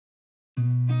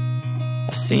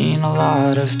I've seen a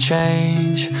lot of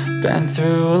change, been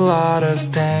through a lot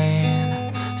of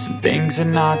pain. Some things are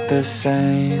not the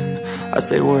same as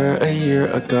they were a year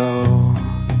ago,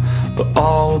 but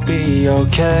all will be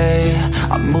okay.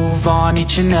 I move on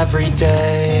each and every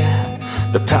day.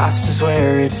 The past is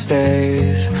where it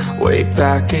stays, way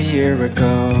back a year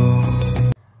ago.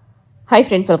 Hi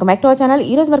friends, welcome back to our channel.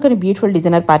 ఈ రోజు మనకి beautiful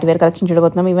designer party wear collection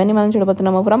చూడబోతున్నాం. ఇవన్నీ మనం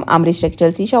చూడబోతున్నాము from AMBRISH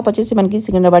textiles. ఈ shop వచ్చేసి మనకి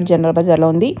secunderabad జనరల్ బజార్లో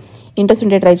ఉంది. ఇంట్రెస్ట్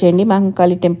ఉంటే ట్రై చేయండి.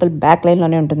 మాహాంకాలి టెంపుల్ బ్యాక్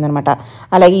లైన్లోనే ఉంటుందన్నమాట.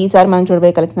 అలాగే ఈసారి మనం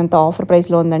చూడబోయే కలెక్షన్ అంతా ఆఫర్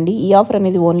ప్రైస్లో ఉందండి. ఈ ఆఫర్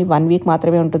అనేది ఓన్లీ 1 వీక్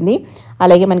మాత్రమే ఉంటుంది.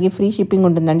 అలాగే మనకి ఫ్రీ షిప్పింగ్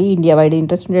ఉంటుందండి ఇండియా వైడ్.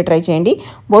 ఇంట్రెస్ట్ ఉంటే ట్రై చేయండి.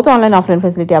 Both online offline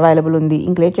facility available ఉంది.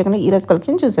 ఇంకా లేట్ చేయకుండా ఈ రోజు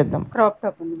కలెక్షన్ చూసేద్దాం. క్రాప్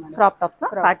టాప్ ఉంది madam. Crop tops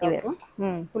party wear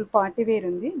full party wear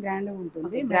ఉంది. గ్రాండ్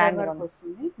ఉంటుంది. బ్రాండ్ వర్క్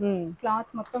వస్తుంది.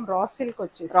 క్లాత్ మొత్తం రా సిల్క్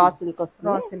వచ్చేసి రా సిల్క్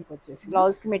వచ్చేసి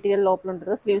బ్లౌజ్ కి మెటీరియల్ లోపల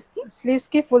ఉంటుంది. స్లీవ్స్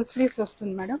కి ఫుల్ స్లీవ్స్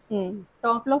వస్తుంది మేడం.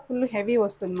 టాప్ లో ఫుల్ హెవీ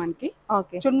వస్తుంది మనకి.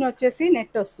 చున్నీ వచ్చేసి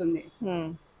నెట్ వస్తుంది.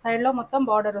 సైడ్ లో మొత్తం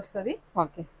బార్డర్ వస్తుంది.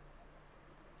 ఓకే,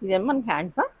 ఇదేమో మనకి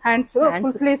హ్యాండ్స్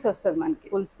ఫుల్ స్లీవ్స్ వస్తుంది మనకి.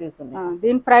 ఫుల్ స్లీవ్స్ ఉన్నాయి.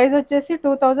 దీని ప్రైస్ వచ్చేసి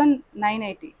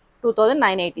 2980.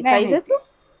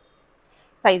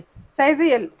 Size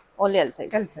L, only L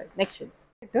size. Next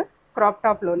crop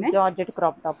top లోనే జార్జెట్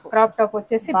క్రాప్ టాప్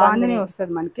వచ్చేసి బాందిని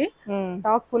వస్తుంది మనకి.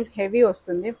 టాప్ ఫుల్ హెవీ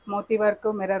వస్తుంది. మోతీ వర్క్,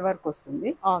 మిర్రర్ వర్క్ వస్తుంది.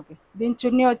 ఓకే, దీని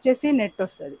చున్నీ వచ్చేసి నెట్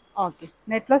వస్తుంది. ఓకే,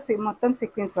 నెట్ లో మొత్తం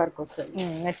సీక్వెన్స్ వర్క్ వస్తుంది.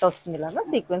 నెట్ వస్తుంది, ఇలాగా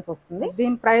సీక్వెన్స్ వస్తుంది.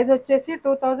 దీని ప్రైస్ వచ్చేసి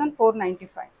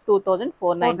 2495.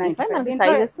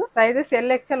 సైజెస్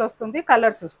LXL వస్తుంది.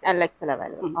 కలర్స్ వస్తాయి. LXL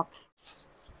available. ఓకే,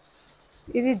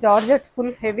 ఇది georgette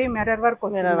full heavy mirror work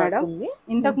వస్తుంది మేడం.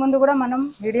 ఇంతకు ముందు కూడా మనం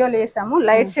వీడియోలు వేసాము,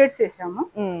 లైట్ షేడ్స్ వేసాము.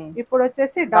 ఇప్పుడు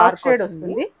వచ్చేసి డార్క్ షేడ్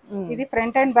వస్తుంది. ఇది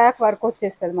ఫ్రంట్ అండ్ బ్యాక్ వర్క్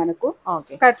వచ్చేస్తుంది మనకు.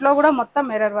 స్కర్ట్ లో కూడా మొత్తం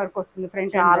మిర్రర్ వర్క్ వస్తుంది.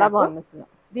 ఫ్రంట్ చాలా బాగుంది.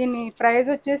 దీని ప్రైస్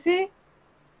వచ్చేసి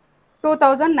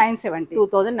 2970.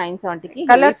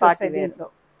 కలర్స్ వస్తాయి. దీంట్లో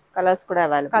కలర్స్ కూడా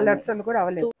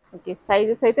అవైలబుల్. ఓకే,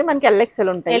 సైజెస్ అయితే మనకి LXL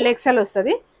ఉంటాయి. LXL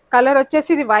వస్తుంది. కలర్ వచ్చేసి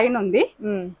ఇది వైన్ ఉంది.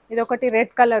 ఇది ఒకటి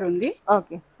రెడ్ కలర్ ఉంది.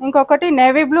 ఓకే, ఇంకొకటి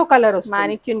నేవీ బ్లూ కలర్ వస్తుంది.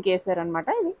 మానిక్యూన్ కేసర్ అనమాట.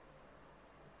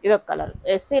 ఇది ఒక కలర్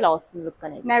వేస్తే ఇలా వస్తుంది లుక్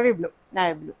అనేది. Navy blue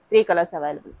 3 colours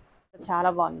available. చాలా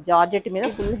బాగుంది. జార్జెట్ మీద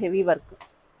ఫుల్ హెవీ వర్క్.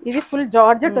 ఇది ఫుల్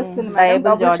జార్జెట్ వస్తుంది.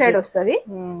 డబుల్ షేడ్ వస్తుంది.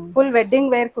 ఫుల్ వెడ్డింగ్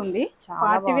వేర్ ఉంది.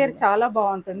 పార్టీ వేర్ చాలా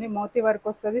బాగుంటుంది. మోతీ వర్క్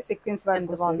వస్తుంది. సీక్వెన్స్ వర్క్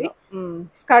వస్తుంది.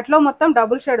 స్కర్ట్ లో మొత్తం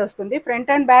డబుల్ షేడ్ వస్తుంది.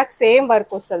 Front and back same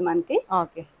work వస్తుంది మనకి.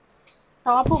 ఓకే,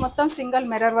 టాప్ మొత్తం సింగిల్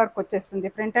మిర్రర్ వర్క్ వచ్చేస్తుంది.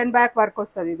 ఫ్రంట్ అండ్ బ్యాక్ వర్క్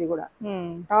వస్తుంది. ఇది కూడా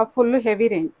top full heavy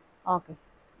range. Okay,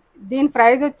 దీని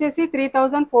ప్రైస్ వచ్చేసి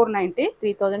 3490.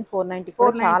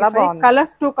 చాలా బాగుంది.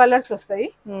 కలర్స్ 2 కలర్స్ వస్తాయి.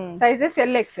 Sizes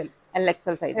LXL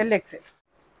size.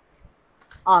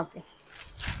 ఓకే,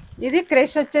 ఇది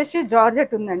క్రష్ వచ్చేసి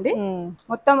జార్జెట్ ఉందండి.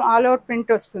 మొత్తం ఆల్ ఓవర్ ప్రింట్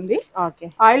వస్తుంది. ఓకే,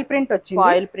 ఆయిల్ ప్రింట్ వచ్చింది.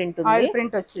 ఆయిల్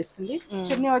ప్రింట్ వచ్చేస్తుంది.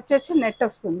 చున్నీ వచ్చేసి నెట్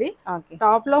వస్తుంది.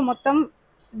 టాప్ లో మొత్తం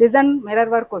డిజైన్ మిర్రర్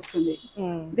వర్క్ వస్తుంది.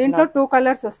 దీంట్లో 2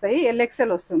 కలర్స్ వస్తాయి. LXL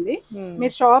వస్తుంది.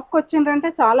 మీరు షాప్ కి వచ్చిండ్రంటే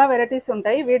చాలా వెరైటీస్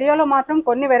ఉంటాయి. వీడియోలో మాత్రం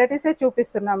కొన్ని వెరైటీస్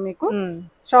చూపిస్తున్నాం మీకు.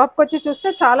 షాప్ కి వచ్చి చూస్తే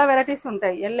చాలా వెరైటీస్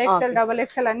ఉంటాయి. LXL,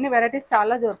 XXL అన్ని వెరైటీస్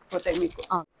చాలా దొరికిపోతాయి మీకు.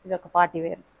 ఇది ఒక పార్టీ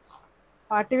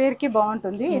వేర్ కి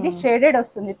బాగుంటుంది. ఇది షేడెడ్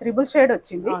వస్తుంది. 3 షేడ్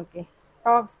వచ్చింది.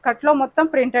 టాప్ స్కర్ట్ లో మొత్తం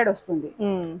ప్రింటెడ్ వస్తుంది.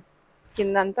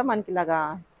 కిందంతా మనకి ఇలాగా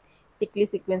టిక్లీ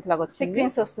సీక్వెన్స్ లాగా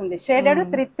సీక్వెన్స్ వస్తుంది. షేడెడ్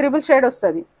 3 షేడ్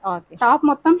వస్తుంది. టాప్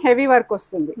మొత్తం హెవీ వర్క్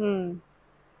వస్తుంది.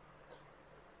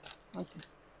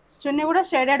 చున్నీ కూడా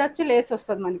షేడెడ్ వచ్చి లేస్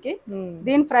వస్తుంది మనకి.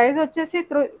 దీని ప్రైస్ వచ్చేసి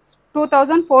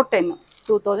 2410.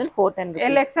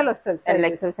 LXL వస్తుంది.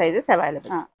 LXL sizes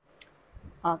available.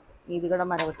 ఇది కూడా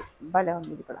మరొకటి భలే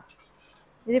ఉంది. ఇది కూడా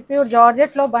ఇది ప్యూర్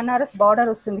జార్జెట్ లో బనారస్ బార్డర్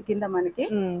వస్తుంది కింద మనకి.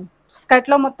 స్కర్ట్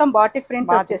లో మొత్తం బాటిక్ ప్రింట్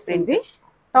వచ్చేస్తుంది.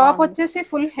 టాప్ వచ్చేసి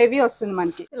ఫుల్ హెవీ వస్తుంది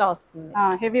మనకి. ఇలా వస్తుంది.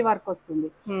 హెవీ వర్క్ వస్తుంది.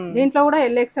 దీంట్లో కూడా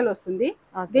LXL వస్తుంది.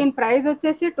 దీని ప్రైస్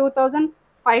వచ్చేసి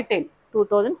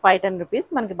 2510 రూపీస్.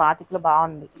 మనకి బాతిక్ లో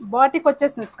బాగుంది. బాటిక్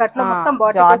వచ్చేస్తుంది. స్కర్ట్ లో మొత్తం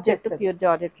బాటిక్ వచ్చేస్తుంది. ప్యూర్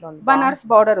జార్జెట్ లో బనారస్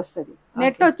బార్డర్ వస్తుంది.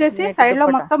 నెట్ వచ్చేసి సైడ్ లో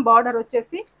మొత్తం బార్డర్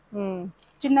వచ్చేసి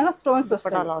చిన్నగా స్టోన్స్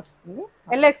వస్తుంది.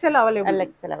 LXL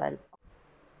available.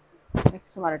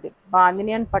 నెక్స్ట్ మరొకటి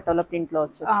బాందిని అండ్ పటోలా ప్రింట్ లో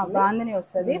వస్తుంది. బాందిని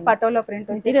వస్తుంది. పటోలా ప్రింట్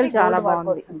చాలా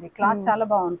బాగుంది. క్లాత్ చాలా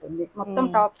బాగుంటుంది. మొత్తం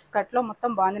టాప్ స్కర్ట్ లో మొత్తం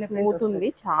బాందిని ప్రింట్ ఉంది.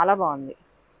 చాలా బాగుంది.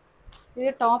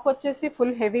 ఇది టాప్ వచ్చేసి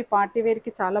ఫుల్ హెవీ పార్టీ వేర్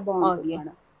కి చాలా బాగుంటుంది.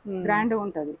 గ్రాండ్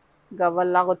ఉంటది.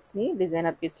 గవ్వల్ లాగా వచ్చి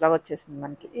డిజైనర్ పీస్ లాగా వచ్చేసింది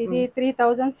మనకి. ఇది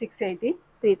 3680.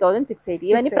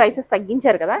 ఇవన్నీ ప్రైసెస్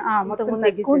తగ్గించారు కదా.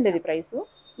 ఎక్కువ ఉండేది ప్రైస్.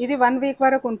 ఇది 1 వీక్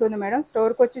వరకు ఉంటుంది మేడం.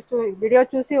 స్టోర్కి వచ్చి వీడియో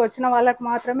చూసి వచ్చిన వాళ్ళకి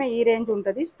మాత్రమే ఈ రేంజ్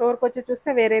ఉంటుంది. స్టోర్కి వచ్చి చూస్తే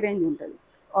వేరే రేంజ్ ఉంటుంది.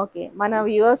 ఓకే, మన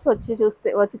వ్యూవర్స్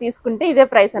వచ్చి తీసుకుంటే ఇదే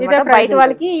ప్రైస్ అన్నమాట. బయట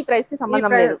వాళ్ళకి ఈ ప్రైస్ కి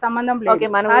సంబంధం లేదు. ఓకే,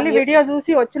 మన వీడియో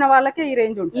చూసి వచ్చిన వాళ్ళకి ఈ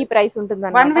రేంజ్ ఉంటుంది, ఈ ప్రైస్ ఉంటుంది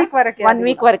అన్నమాట. 1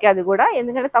 వీక్ వరకే అది కూడా,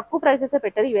 ఎందుకంటే తక్కువ ప్రైసెస్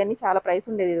పెట్టారు. ఇవన్నీ చాలా ప్రైస్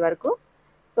ఉండేది ఇది వరకు.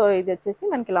 సో ఇది వచ్చేసి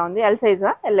మనకి ఇలా ఉంది. L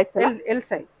సైజా L XL? L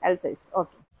size.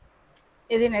 Okay,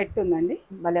 ఇది నెట్ ఉందండి,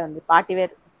 భలే ఉంది. పార్టీ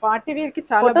వేర్ కి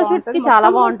చాలా ఫోటో షూట్స్ కి చాలా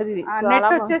బాగుంటుంది ఇది. నెట్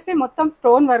వచ్చేసి మొత్తం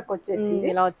స్టోన్ వర్క్ వచ్చేసింది,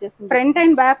 ఇలా వచ్చేసింది. ఫ్రంట్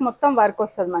అండ్ బ్యాక్ మొత్తం వర్క్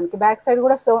వస్తుంది మనకి. బ్యాక్ సైడ్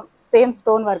కూడా సేమ్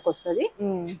స్టోన్ వర్క్ వస్తుంది.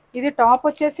 ఇది టాప్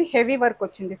వచ్చేసి హెవీ వర్క్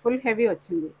వచ్చింది, ఫుల్ హెవీ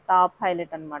వచ్చింది. టాప్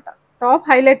హైలైట్ అన్నమాట. టాప్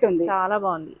హైలైట్ ఉంది, చాలా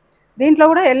బాగుంది. దీంట్లో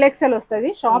కూడా ఎల్ఎక్స్ఎల్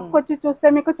వస్తుంది. షాప్ కి వచ్చి చూస్తే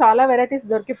మీకు చాలా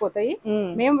వెరైటీస్ దొరికిపోతాయి.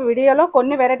 మేము వీడియోలో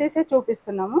కొన్ని వెరైటీస్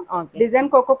చూపిస్తున్నాము,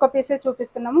 డిజైన్ కి ఒక్కొక్క పీసే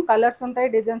చూపిస్తున్నాము. కలర్స్ ఉంటాయి,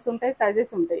 డిజైన్స్ ఉంటాయి,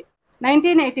 సైజెస్ ఉంటాయి.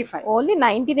 1985, ఓన్లీ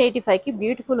 1985 కి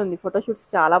బ్యూటిఫుల్ ఉంది. ఫోటో షూట్స్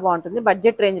చాలా బాగుంటుంది.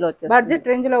 బడ్జెట్ రేంజ్ లో వచ్చేసి, బడ్జెట్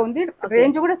రేంజ్ లో ఉంది.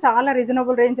 రేంజ్ కూడా చాలా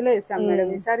రీజనబుల్ రేంజ్ లో వేసాం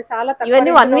మేడం ఈసారి. చాలా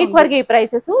ఇవన్నీ 1 వీక్ వరకు ఈ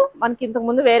ప్రైసెస్. మనకి ఇంతకు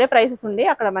ముందు వేరే ప్రైసెస్ ఉండి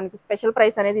అక్కడ మనకి స్పెషల్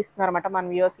ప్రైస్ అనేది ఇస్తున్నారు అనమాట. మన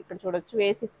వ్యూవర్స్ ఇక్కడ చూడొచ్చు,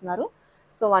 వేసి ఇస్తున్నారు.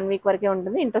 సో 1 వీక్ వరకే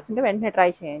ఉంటుంది. ఇంట్రెస్ట్ ఉంటే వెంటనే ట్రై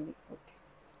చేయండి.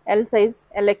 L size,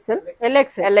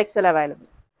 L XL available.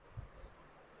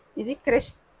 ఇది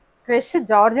క్రష్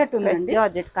జార్జెట్ ఉందండి.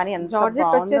 జార్జెట్ కానీ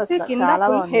జార్జెట్ వచ్చేసి కింద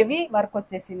హెవీ వర్క్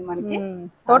వచ్చేసింది మనకి.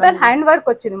 టోటల్ హ్యాండ్ వర్క్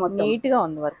వచ్చింది, మొత్తం నీట్ గా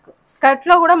ఉంది వర్క్. స్కర్ట్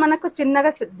లో కూడా మనకు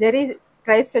చిన్నగా జెరీ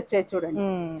స్ట్రైప్స్ వచ్చాయి చూడండి,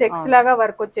 చెక్స్ లాగా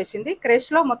వర్క్ వచ్చేసింది. క్రష్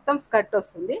లో మొత్తం స్కర్ట్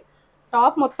వస్తుంది.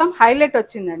 టాప్ మొత్తం హైలైట్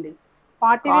వచ్చిందండి.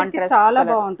 పార్టీ వేర్ కి చాలా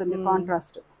బాగుంటుంది.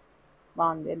 కాంట్రాస్ట్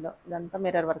బాగుంది. ఇదంతా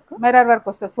మిర్రర్ వర్క్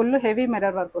వస్తుంది, ఫుల్ హెవీ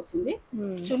మిర్రర్ వర్క్ వస్తుంది.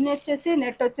 చున్నీ వచ్చేసి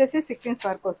నెట్ వచ్చేసి సీక్వెన్స్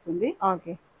వర్క్ వస్తుంది.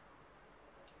 ఓకే,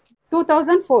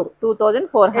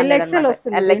 2400 ఎల్ఎక్స్ఎల్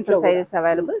వస్తుంది. L XL sizes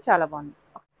available. చాలా బాగుంది.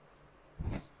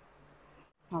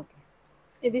 ఓకే,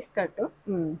 ఇది skirt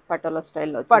patola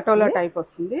style, patola type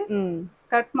వస్తుంది.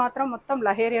 స్కర్ట్ మాత్రం మొత్తం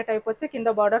లహేరియా టైప్ వచ్చి కింద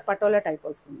బార్డర్ పటోలా టైప్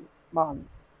వస్తుంది. బాగుంది.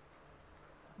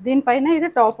 దీనిపైన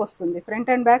ఇది టాప్ వస్తుంది,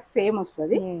 ఫ్రంట్ అండ్ బ్యాక్ సేమ్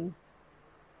వస్తుంది.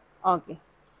 ఓకే,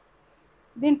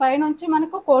 దీనిపైన నుంచి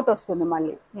మనకు కోట్ వస్తుంది,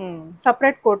 మళ్ళీ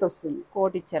సపరేట్ కోట్ వస్తుంది.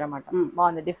 కోట్ ఇచ్చారన్నమాట.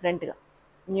 బాగుంది, డిఫరెంట్ గా,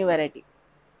 న్యూ వెరైటీ.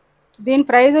 దీని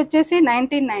ప్రైస్ వచ్చేసి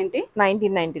 1990.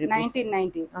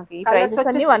 1990. ఓకే, ఈ ప్రైసెస్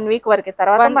అన్ని 1 వీక్ వరకే.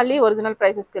 తర్వాత మళ్ళీ ఒరిజినల్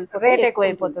ప్రైసెస్ కి వెళ్ళిపోతే రేట్ ఎక్కువ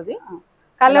అయిపోతుంది.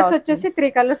 కలర్స్ వచ్చేసి 3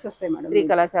 కలర్స్ వస్తాయి madam. 3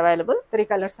 colours available. 3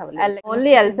 colours available.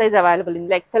 Only L size available.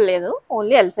 ఇందులో ఎక్సెల్ లేదు,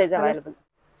 only L size available.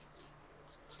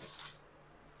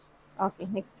 Okay,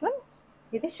 next one.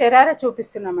 ఇది షరారా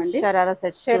చూపిస్తున్నామండి. షరారా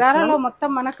సెట్. షరారాలో మొత్తం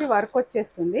మనకి వర్క్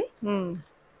వచ్చేస్తుంది.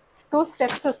 2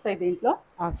 స్టెప్స్ వస్తాయి దీంట్లో.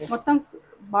 మొత్తం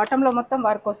బాటమ్ లో మొత్తం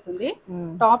వర్క్ వస్తుంది.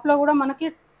 టాప్ లో కూడా మనకి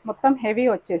మొత్తం హెవీ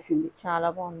వచ్చేసింది. చాలా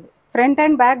బాగుంది. ఫ్రంట్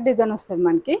అండ్ బ్యాక్ డిజైన్ వస్తుంది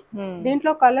మనకి.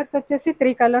 దీంట్లో కలర్స్ వచ్చేసి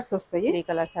 3 కలర్స్ వస్తాయి.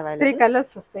 3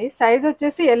 కలర్స్ వస్తాయి. సైజ్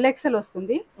వచ్చేసి ఎల్ఎక్స్ఎల్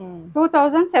వస్తుంది.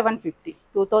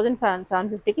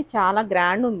 2750 కి చాలా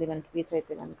గ్రాండ్ ఉంది మనకి పీస్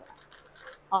అయితే కనుక.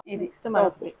 ఇది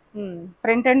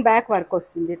ఫ్రంట్ అండ్ బ్యాక్ వర్క్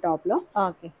వస్తుంది టాప్ లో.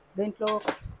 ఓకే, దీంట్లో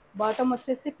బాటమ్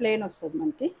వచ్చేసి ప్లెయిన్ వస్తుంది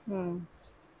మనకి.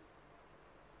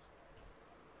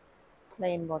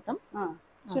 Plain bottom.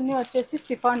 చున్నీ వచ్చేసి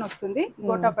సిఫాన్ వస్తుంది,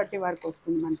 గోటాపట్టి వర్క్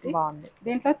వస్తుంది మనకి. బాగుంది.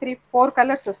 దీంట్లో 4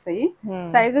 కలర్స్ వస్తాయి.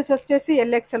 సైజెస్ వచ్చేసి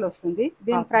ఎల్ఎక్స్ఎల్ వస్తుంది.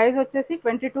 దీని ప్రైస్ వచ్చేసి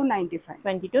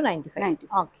 2295.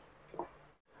 ఓకే,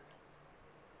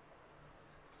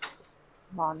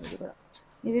 బాగుంది కూడా.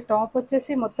 ఇది టాప్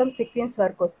వచ్చేసి మొత్తం సీక్వెన్స్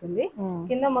వర్క్ వస్తుంది.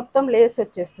 కింద మొత్తం లేస్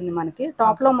వచ్చేస్తుంది మనకి.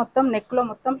 టాప్ లో మొత్తం నెక్ లో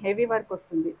మొత్తం హెవీ వర్క్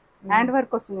వస్తుంది, హ్యాండ్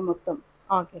వర్క్ వస్తుంది మొత్తం.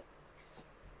 ఓకే,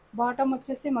 బాటమ్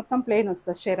వచ్చేసి మొత్తం ప్లెయిన్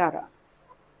వస్తుంది షరారా.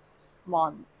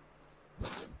 బాగుంది.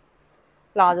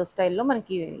 ప్లాజో స్టైల్లో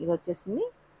మనకి ఇది వచ్చేసింది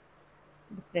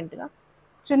డిఫరెంట్గా.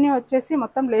 చున్నీ వచ్చేసి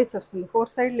మొత్తం లేస్ వస్తుంది, 4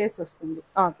 సైడ్ లేస్ వస్తుంది.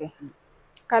 ఓకే,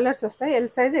 కలర్స్ వస్తాయి. L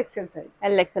size, XL size.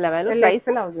 L XL available. Price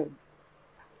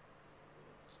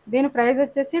దీని ప్రైస్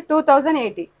వచ్చేసి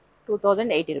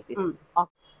 2080 రూపీస్.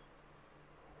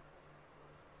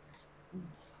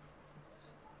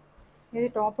 ఇది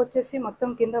టాప్ వచ్చేసి మొత్తం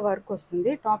కింద వర్క్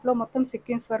వస్తుంది. టాప్ లో మొత్తం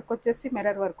సీక్వెన్స్ వర్క్ వచ్చేసి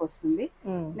మిర్రర్ వర్క్ వస్తుంది.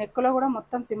 నెక్ లో కూడా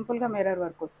మొత్తం సింపుల్ గా మిర్రర్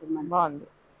వర్క్ వస్తుంది. బాగుంది.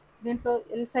 దీంట్లో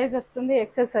ఎల్ సైజ్ వస్తుంది,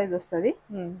 ఎక్సెల్ సైజ్ వస్తుంది.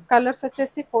 కలర్స్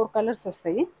వచ్చేసి 4 కలర్స్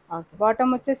వస్తాయి.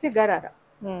 బాటమ్ వచ్చేసి గరారా.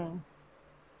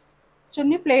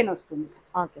 చున్నీ ప్లెయిన్ వస్తుంది.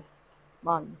 ఓకే,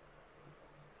 బాగుంది.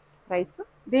 ప్రైస్?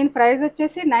 దీని ప్రైస్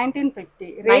వచ్చేసి 1950.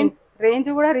 రేంజ్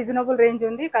కూడా రీజనబుల్ రేంజ్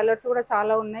ఉంది. కలర్స్ కూడా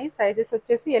చాలా ఉన్నాయి. సైజెస్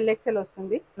వచ్చేసి ఎల్ఎక్స్ఎల్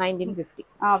వస్తుంది. 1950.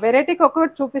 వెరైటీకి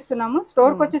ఒక్కొక్కటి చూపిస్తున్నాము.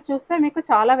 స్టోర్కి వచ్చి చూస్తే మీకు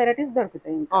చాలా వెరైటీస్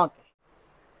దొరుకుతాయి. ఓకే,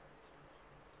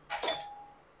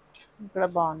 ఇక్కడ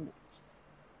బాగుంది.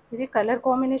 ఇది కలర్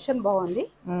కాంబినేషన్ బాగుంది.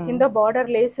 కింద బార్డర్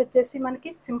లేస్ వచ్చేసి మనకి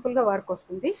సింపుల్ గా వర్క్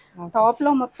వస్తుంది. టాప్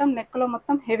లో మొత్తం నెక్ లో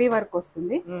మొత్తం హెవీ వర్క్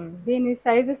వస్తుంది. దీని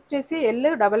సైజ్ వచ్చేసి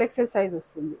XXL సైజ్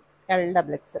వస్తుంది.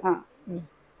 XXL.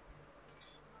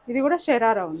 ఇది కూడా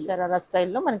షరారా ఉంది. షరారా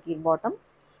స్టైల్లో మనకి బాటమ్.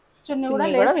 చున్నీ కూడా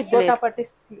లేస్ గోటా పట్టి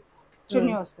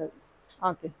చున్నీ వస్తుంది.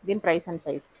 ఓకే, దీని price and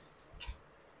size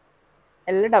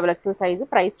XXL size.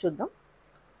 Price చూద్దాం.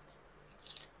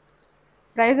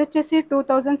 ప్రైస్ వచ్చేసి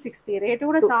 2060. రేట్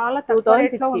కూడా చాలా తక్కువ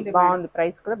రేట్లో ఉంది. బాగుంది,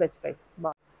 ప్రైస్ కూడా బెస్ట్ ప్రైస్.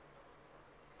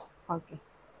 ఓకే,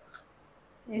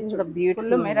 ఇది కూడా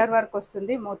బ్యూటిఫుల్ మిర్రర్ వర్క్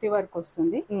వస్తుంది, మోతీ వర్క్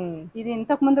వస్తుంది. ఇది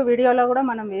ఇంతకు ముందు వీడియోలో కూడా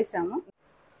మనం వేసాము.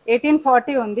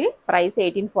 1840 ఉంది ప్రైస్.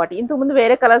 1840. ఇంతకు ముందు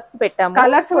వేరే కలర్స్ పెట్టాము.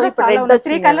 కలర్స్ కూడా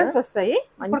 3 కలర్స్ వస్తాయి.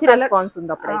 మంచి రెస్పాన్స్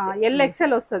ఉంది. అప్పుడు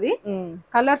LXL వస్తుంది.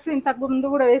 కలర్స్ ఇంతకు ముందు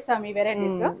కూడా వేసాము ఈ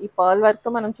వెరైటీస్. ఈ పర్ల్ వర్క్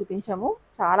తో మనం చూపించాము.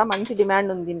 చాలా మంచి డిమాండ్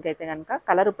ఉంది దీనికైతే కనుక.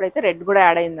 కలర్ ఇప్పుడైతే రెడ్ కూడా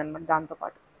యాడ్ అయింది అనమాట దాంతో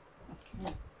పాటు.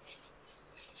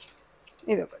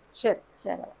 ఇది ఒకటి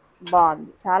షేర్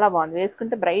బాగుంది, చాలా బాగుంది.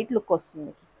 వేసుకుంటే బ్రైట్ లుక్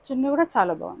వస్తుంది. చున్నీ కూడా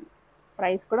చాలా బాగుంది.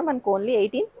 ప్రైస్ కూడా మనకు ఓన్లీ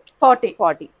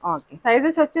 1840. ఓకే,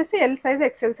 సైజెస్ వచ్చేసి L సైజ్,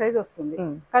 XL సైజ్ వస్తుంది.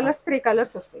 కలర్స్ 3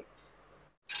 కలర్స్ వస్తాయి.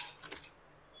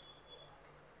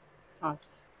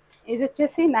 ఇది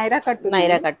వచ్చేసి నైరా కట్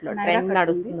లో ట్రెండ్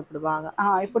నడుస్తుంది ఇప్పుడు బాగా.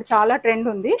 ఇప్పుడు చాలా ట్రెండ్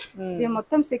ఉంది. ఇది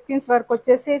మొత్తం సీక్వెన్స్ వర్క్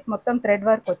వచ్చేసి మొత్తం థ్రెడ్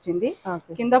వర్క్ వచ్చింది.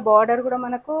 కింద బార్డర్ కూడా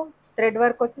మనకు థ్రెడ్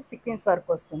వర్క్ వచ్చి సీక్వెన్స్ వర్క్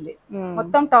వస్తుంది.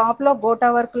 మొత్తం టాప్ లో గోటా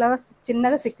వర్క్ లాగా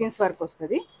చిన్నగా సీక్వెన్స్ వర్క్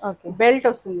వస్తుంది. బెల్ట్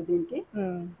వస్తుంది దీనికి.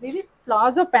 ఇది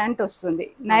ప్లాజో ప్యాంట్ వస్తుంది.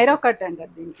 నైరా కట్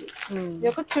అంటారు దీనికి. ఇది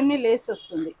ఒక చున్నీ లేస్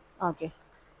వస్తుంది. ఓకే,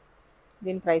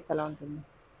 దీని ప్రైస్ ఎలా ఉంటుంది?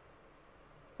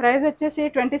 ప్రైస్ వచ్చేసి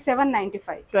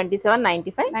 2795.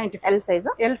 2795. L size,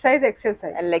 XL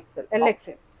size, LXL.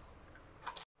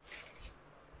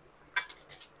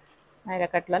 Naira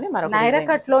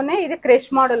cut లోనే ఇది క్రష్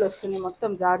మోడల్ వస్తుంది. మొత్తం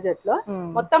జార్జెట్ లో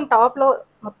మొత్తం టాప్ లో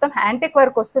మొత్తం హ్యాంటిక్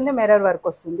వర్క్ వస్తుంది, మిర్రర్ వర్క్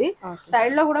వస్తుంది.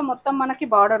 సైడ్ లో కూడా మొత్తం మనకి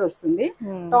బార్డర్ వస్తుంది.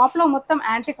 టాప్ లో మొత్తం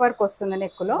యాంటిక్ వర్క్ వస్తుంది.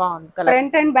 నెక్ లో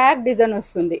ఫ్రంట్ అండ్ బ్యాక్ డిజైన్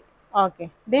వస్తుంది.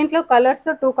 దీంట్లో కలర్స్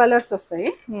 2 కలర్స్ వస్తాయి.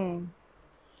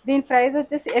 దీని ప్రైస్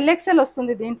వచ్చేసి LXL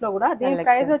వస్తుంది. దీంట్లో కూడా దీని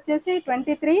ప్రైస్ వచ్చేసి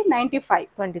 2395.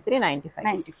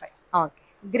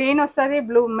 గ్రీన్ వస్తుంది,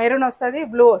 బ్లూ మెరూన్ వస్తుంది,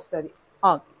 బ్లూ వస్తుంది.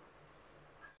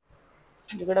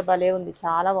 ఇది కూడా భలే ఉంది,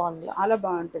 చాలా బాగుంది, చాలా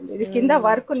బాగుంటుంది. ఇది కింద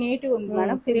వర్క్ నీట్ ఉంది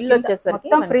మేడం.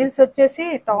 మొత్తం ఫ్రిల్స్ వచ్చేసి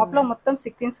టాప్ లో మొత్తం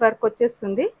సీక్వెన్స్ వర్క్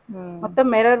వచ్చేస్తుంది. మొత్తం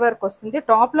మిర్రర్ వర్క్ వస్తుంది.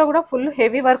 టాప్ లో కూడా ఫుల్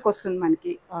హెవీ వర్క్ వస్తుంది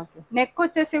మనకి. నెక్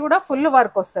వచ్చేసి కూడా ఫుల్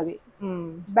వర్క్ వస్తుంది.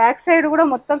 బ్యాక్ సైడ్ కూడా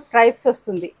మొత్తం స్ట్రైప్స్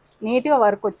వస్తుంది. నీట్ గా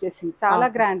వర్క్ వచ్చేసింది. చాలా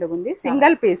గ్రాండ్ ఉంది.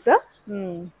 Single piece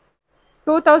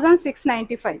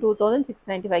 2695.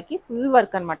 2695 కి ఫుల్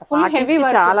వర్క్ అన్నమాట. ఫుల్ హెవీ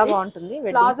వర్క్, చాలా బాగుంటుంది.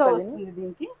 ప్లాజో వస్తుంది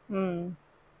దీనికి.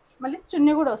 మళ్ళీ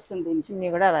చున్నీ కూడా వస్తుంది. చున్నీ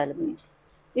కూడా అవైలబుల్.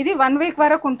 ఇది 1 వీక్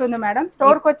వరకు ఉంటుంది మేడం.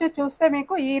 స్టోర్ కి వచ్చి చూస్తే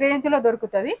మీకు ఈ రేంజ్ లో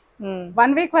దొరుకుతుంది.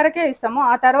 1 వీక్ వరకే ఇస్తాము.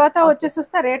 ఆ తర్వాత వచ్చి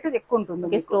చూస్తే రేటు ఎక్కువ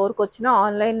ఉంటుంది. స్టోర్ కి వచ్చిన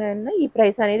ఆన్లైన్ ఈ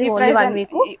ప్రైస్ అనేది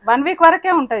 1 వీక్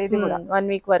వరకే ఉంటది. ఇది కూడా 1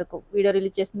 వీక్ వరకు వీడియో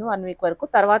రిలీజ్ చేస్తుంది. 1 వీక్ వరకు.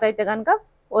 తర్వాత అయితే కనుక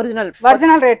ఒరిజినల్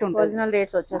రేట్ ఉంటుంది. ఒరిజినల్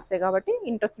రేట్స్ వచ్చేస్తాయి కాబట్టి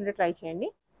ఇంట్రెస్ట్ ఉంటే ట్రై చేయండి.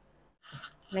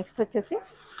 నెక్స్ట్ వచ్చేసి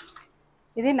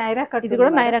ఇది నైరా కట్. ఇది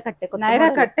కూడా నైరా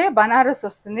కట్టే బనారస్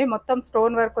వస్తుంది. మొత్తం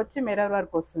స్టోన్ వర్క్ వచ్చి మిర్రర్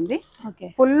వర్క్ వస్తుంది.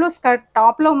 ఫుల్ స్కర్ట్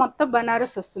టాప్ లో మొత్తం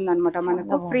బనారస్ వస్తుంది అనమాట.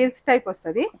 మనకు ఫ్రిల్స్ టైప్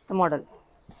వస్తుంది మోడల్.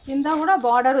 కింద కూడా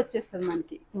బార్డర్ వచ్చేస్తుంది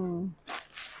మనకి.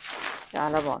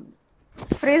 చాలా బాగుంది.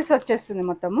 ఫ్రిల్స్ వచ్చేస్తుంది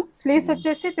మొత్తము. స్లీవ్స్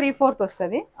వచ్చేసి 3/4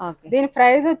 వస్తుంది. దీని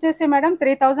ప్రైస్ వచ్చేసి మేడం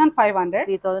 3500.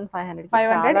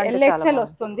 LXL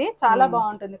వస్తుంది. చాలా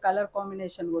బాగుంటుంది కలర్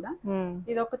కాంబినేషన్ కూడా.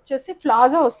 ఇది వచ్చేసి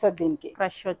ప్లాజో వస్తుంది. దీనికి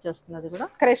క్రష్ వచ్చేస్తుంది. అది కూడా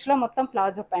క్రష్ లో మొత్తం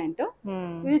ప్లాజో ప్యాంట్.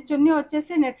 ఇది చున్నీ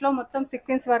వచ్చేసి నెట్ లో మొత్తం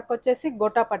సీక్వెన్స్ వర్క్ వచ్చేసి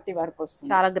గోటా పట్టి వర్క్ వస్తుంది.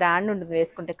 చాలా గ్రాండ్ ఉంటుంది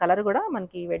వేసుకుంటే. కలర్ కూడా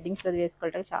మనకి వెడ్డింగ్స్ లో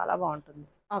వేసుకోవడానికి చాలా బాగుంటుంది.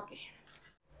 ఓకే,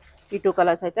 ఈ 2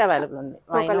 కలర్స్ అయితే అవైలబుల్ ఉంది.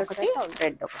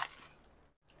 రెడ్ ఒకటి.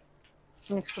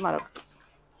 నెక్స్ట్ మరొకటి.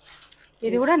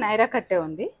 ఇది కూడా నైరా కట్టే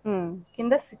ఉంది.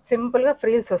 కింద సింపుల్ గా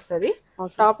ఫ్రిల్స్ వస్తుంది.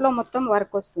 టాప్ లో మొత్తం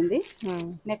వర్క్ వస్తుంది.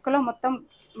 నెక్ లో మొత్తం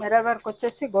మిర్రర్ వర్క్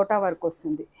వచ్చేసి గోటా వర్క్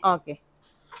వస్తుంది. ఓకే,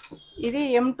 ఇది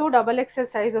M2 XXL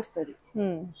సైజ్ వస్తుంది.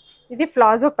 ఇది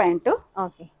ప్లాజో ప్యాంట్.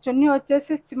 చున్నీ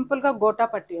వచ్చేసి సింపుల్ గా గోటా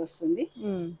పట్టి వస్తుంది.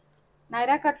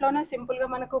 నైరా కట్ లోనే సింపుల్ గా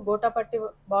మనకు గోటా పట్టి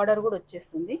బార్డర్ కూడా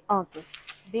వచ్చేస్తుంది.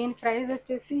 దీని ప్రైస్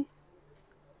వచ్చేసి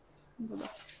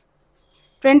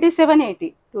 2780.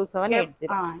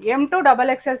 M2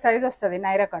 XXL సైజ్ వస్తుంది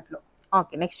నైరా కట్ లో.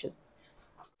 ఓకే, నెక్స్ట్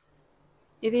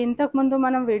ఇది ఇంతకు ముందు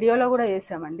మనం వీడియోలో కూడా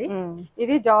వేసామండి.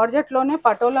 ఇది జార్జెట్ లోనే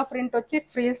పటోలా ప్రింట్ వచ్చి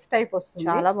ఫ్రిల్స్ టైప్ వస్తుంది.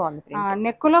 చాలా బాగుంది.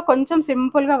 నెక్ లో కొంచెం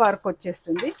సింపుల్ గా వర్క్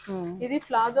వచ్చేస్తుంది. ఇది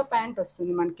ప్లాజో ప్యాంట్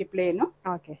వస్తుంది మనకి ప్లేన్.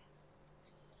 ఓకే,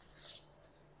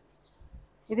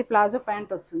 ఇది ప్లాజో ప్యాంట్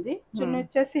వస్తుంది. చున్నీ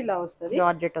వచ్చేసి ఇలా వస్తుంది.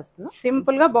 జార్జెట్ వస్తుంది.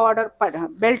 సింపుల్ గా బార్డర్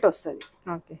బెల్ట్ వస్తుంది.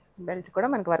 ఓకే, బెల్ట్ కూడా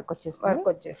మనకి వర్క్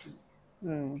వచ్చేసింది.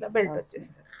 ఇట్లా బెల్ట్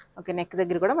వచ్చేస్తుంది. ఓకే, నెక్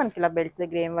దగ్గర కూడా మనకి ఇలా బెల్ట్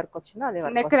దగ్గర ఏం వర్క్ వచ్చిందో అదే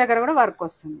వర్క్. నెక్ దగ్గర కూడా వర్క్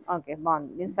వస్తుంది. ఓకే,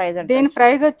 బాగుంది. దీని సైజ్ అంటే దీని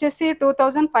ప్రైస్ వచ్చేసి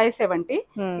 2570.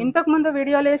 ఇంతకు ముందు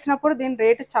వీడియోలో వేసినప్పుడు దీని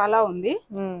రేట్ చాలా ఉంది,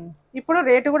 ఇప్పుడు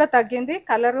రేటు కూడా తగ్గింది.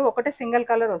 కలర్ ఒకటే సింగిల్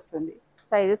కలర్ వస్తుంది.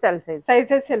 Size cell size.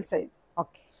 Sizes cell size.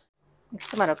 Okay,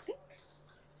 next మరొకటి.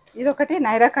 ఇది ఒకటి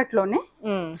నైరా కట్ లోనే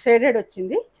షేడెడ్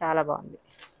వచ్చింది, చాలా బాగుంది.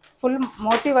 ఫుల్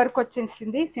మోతీ వర్క్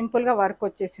వచ్చేసింది, సింపుల్ గా వర్క్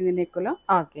వచ్చేసింది నెక్ లో.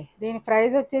 ఓకే, దీని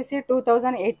ప్రైస్ వచ్చేసి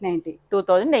 2890.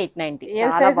 2890.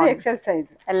 L size XL size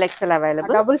L XL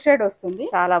available. Double shade వస్తుంది,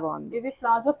 చాలా బాగుంది. ఇది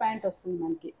ప్లాజో ప్యాంట్ వస్తుంది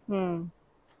మనకి.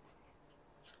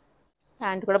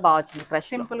 ప్యాంట్ కూడా బాగా వచ్చింది, క్రష్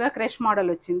సింపుల్ గా క్రష్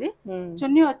మోడల్ వచ్చింది.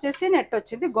 చున్నీ వచ్చేసి నెట్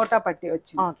వచ్చింది, గోటా పట్టి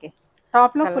వచ్చింది. ఓకే,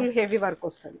 టాప్ లో ఫుల్ హెవీ వర్క్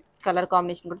వస్తుంది. కలర్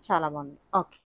కాంబినేషన్ కూడా చాలా బాగుంది. ఓకే,